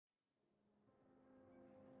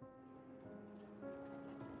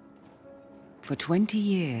For 20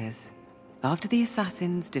 years, after the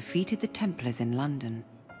assassins defeated the Templars in London,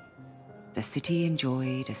 the city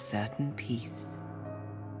enjoyed a certain peace.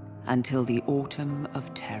 Until the Autumn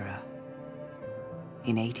of Terror.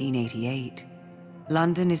 In 1888,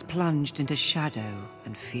 London is plunged into shadow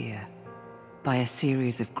and fear by a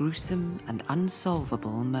series of gruesome and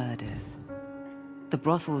unsolvable murders. The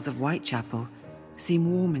brothels of Whitechapel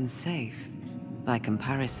seem warm and safe by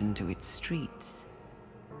comparison to its streets,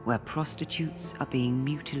 where prostitutes are being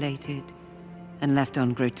mutilated and left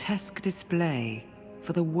on grotesque display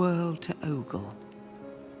for the world to ogle.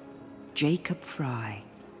 Jacob Fry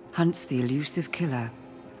hunts the elusive killer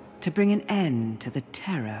to bring an end to the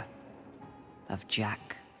terror of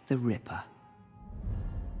Jack the Ripper.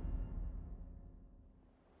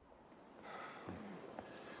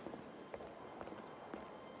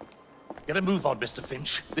 Get a move on, Mr.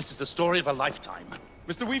 Finch. This is the story of a lifetime.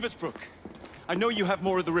 Mr. Weaversbrook, I know you have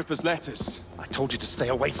more of the Ripper's letters. I told you to stay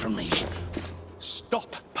away from me.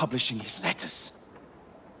 Stop publishing his letters.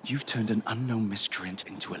 You've turned an unknown miscreant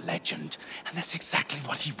into a legend, and that's exactly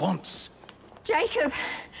what he wants. Jacob!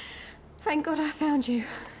 Thank God I found you.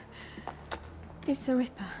 It's the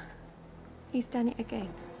Ripper. He's done it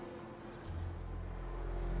again.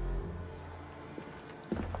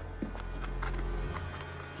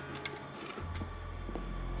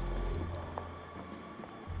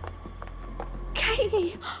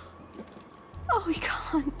 Katie! Oh, he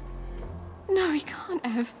can't. No, he can't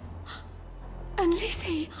have. And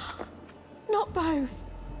Lizzie. Not both.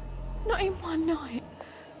 Not in one night.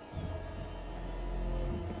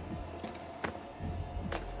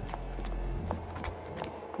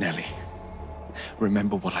 Nellie,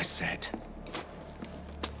 remember what I said.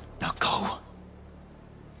 Now go.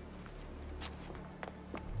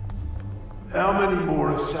 How many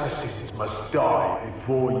more assassins must die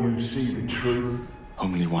before you see the truth?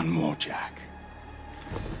 Only one more, Jack.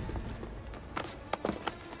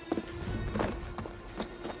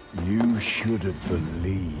 You should have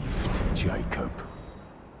believed, Jacob.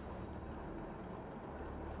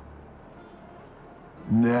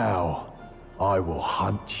 Now, I will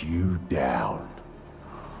hunt you down.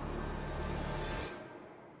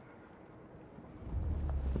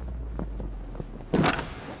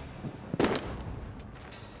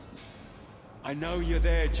 I know you're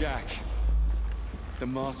there, Jack. The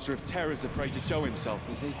Master of Terror's afraid to show himself,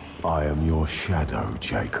 is he? I am your shadow,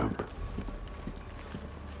 Jacob.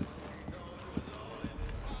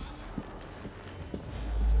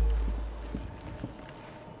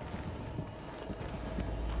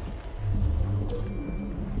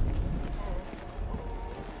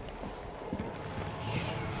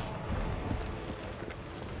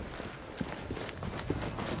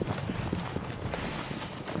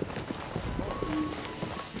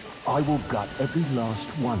 I will gut every last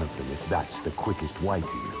one of them if that's the quickest way to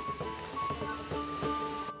you.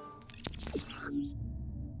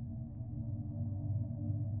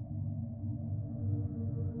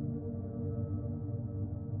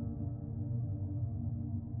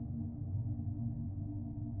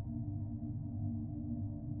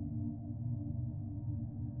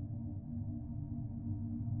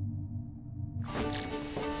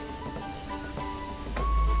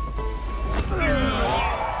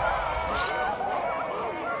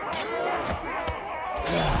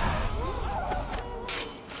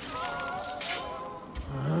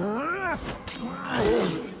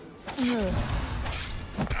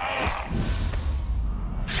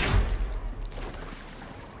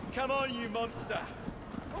 Come on, you monster!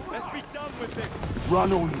 Let's be done with this!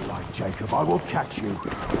 Run all you like, Jacob. I will catch you.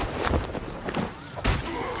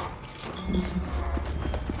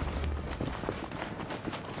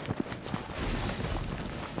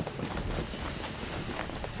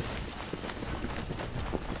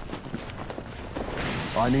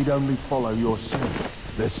 I need only follow your scent,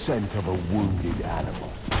 the scent of a wounded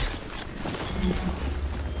animal.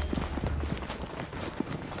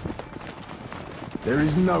 There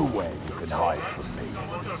is nowhere you can hide from me.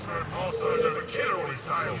 Someone just heard Paul says there's a killer on his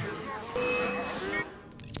tail.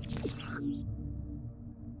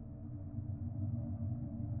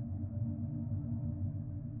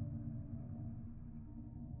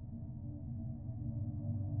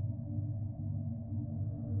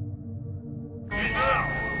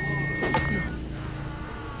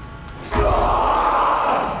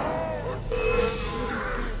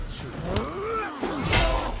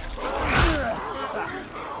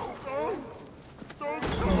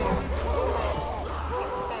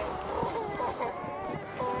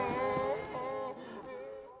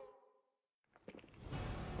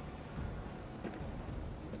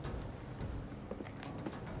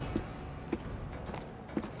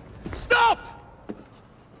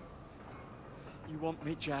 want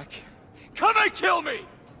me, Jack? Come and kill me!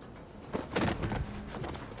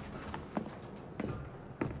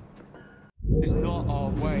 It's not our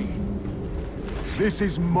way. This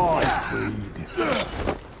is my creed.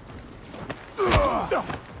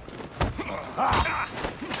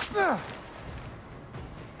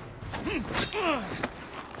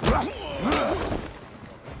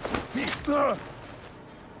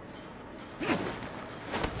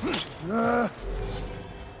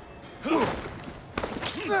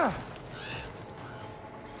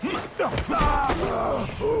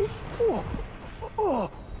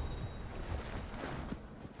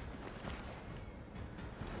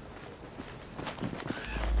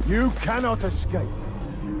 You cannot escape.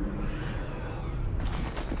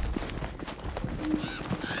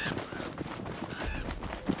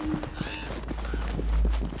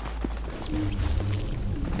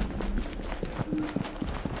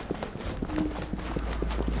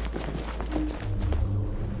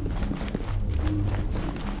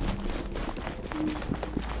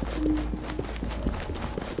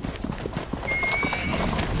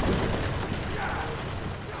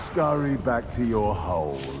 Scurry back to your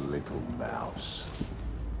hole, little mouse.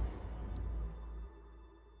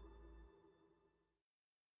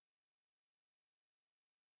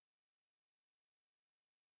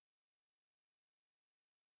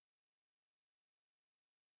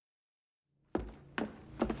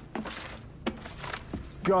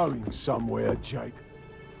 Going somewhere, Jake?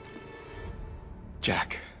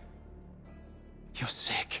 Jack, you're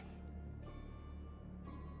sick.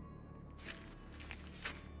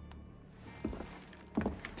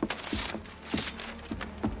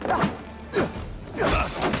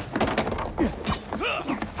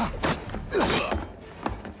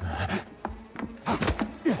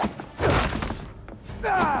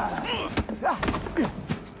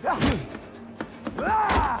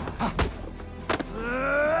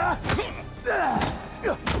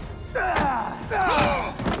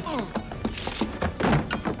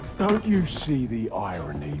 Don't you see the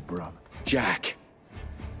irony, bruv? Jack.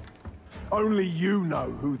 Only you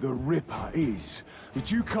know who the Ripper is,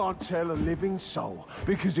 but you can't tell a living soul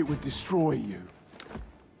because it would destroy you.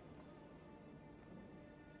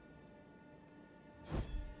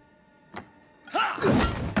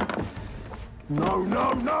 No,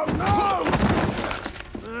 no, no, no!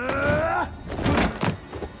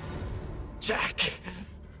 Jack,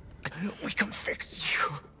 we can fix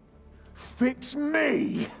you. Fix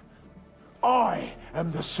me? I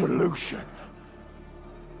am the solution.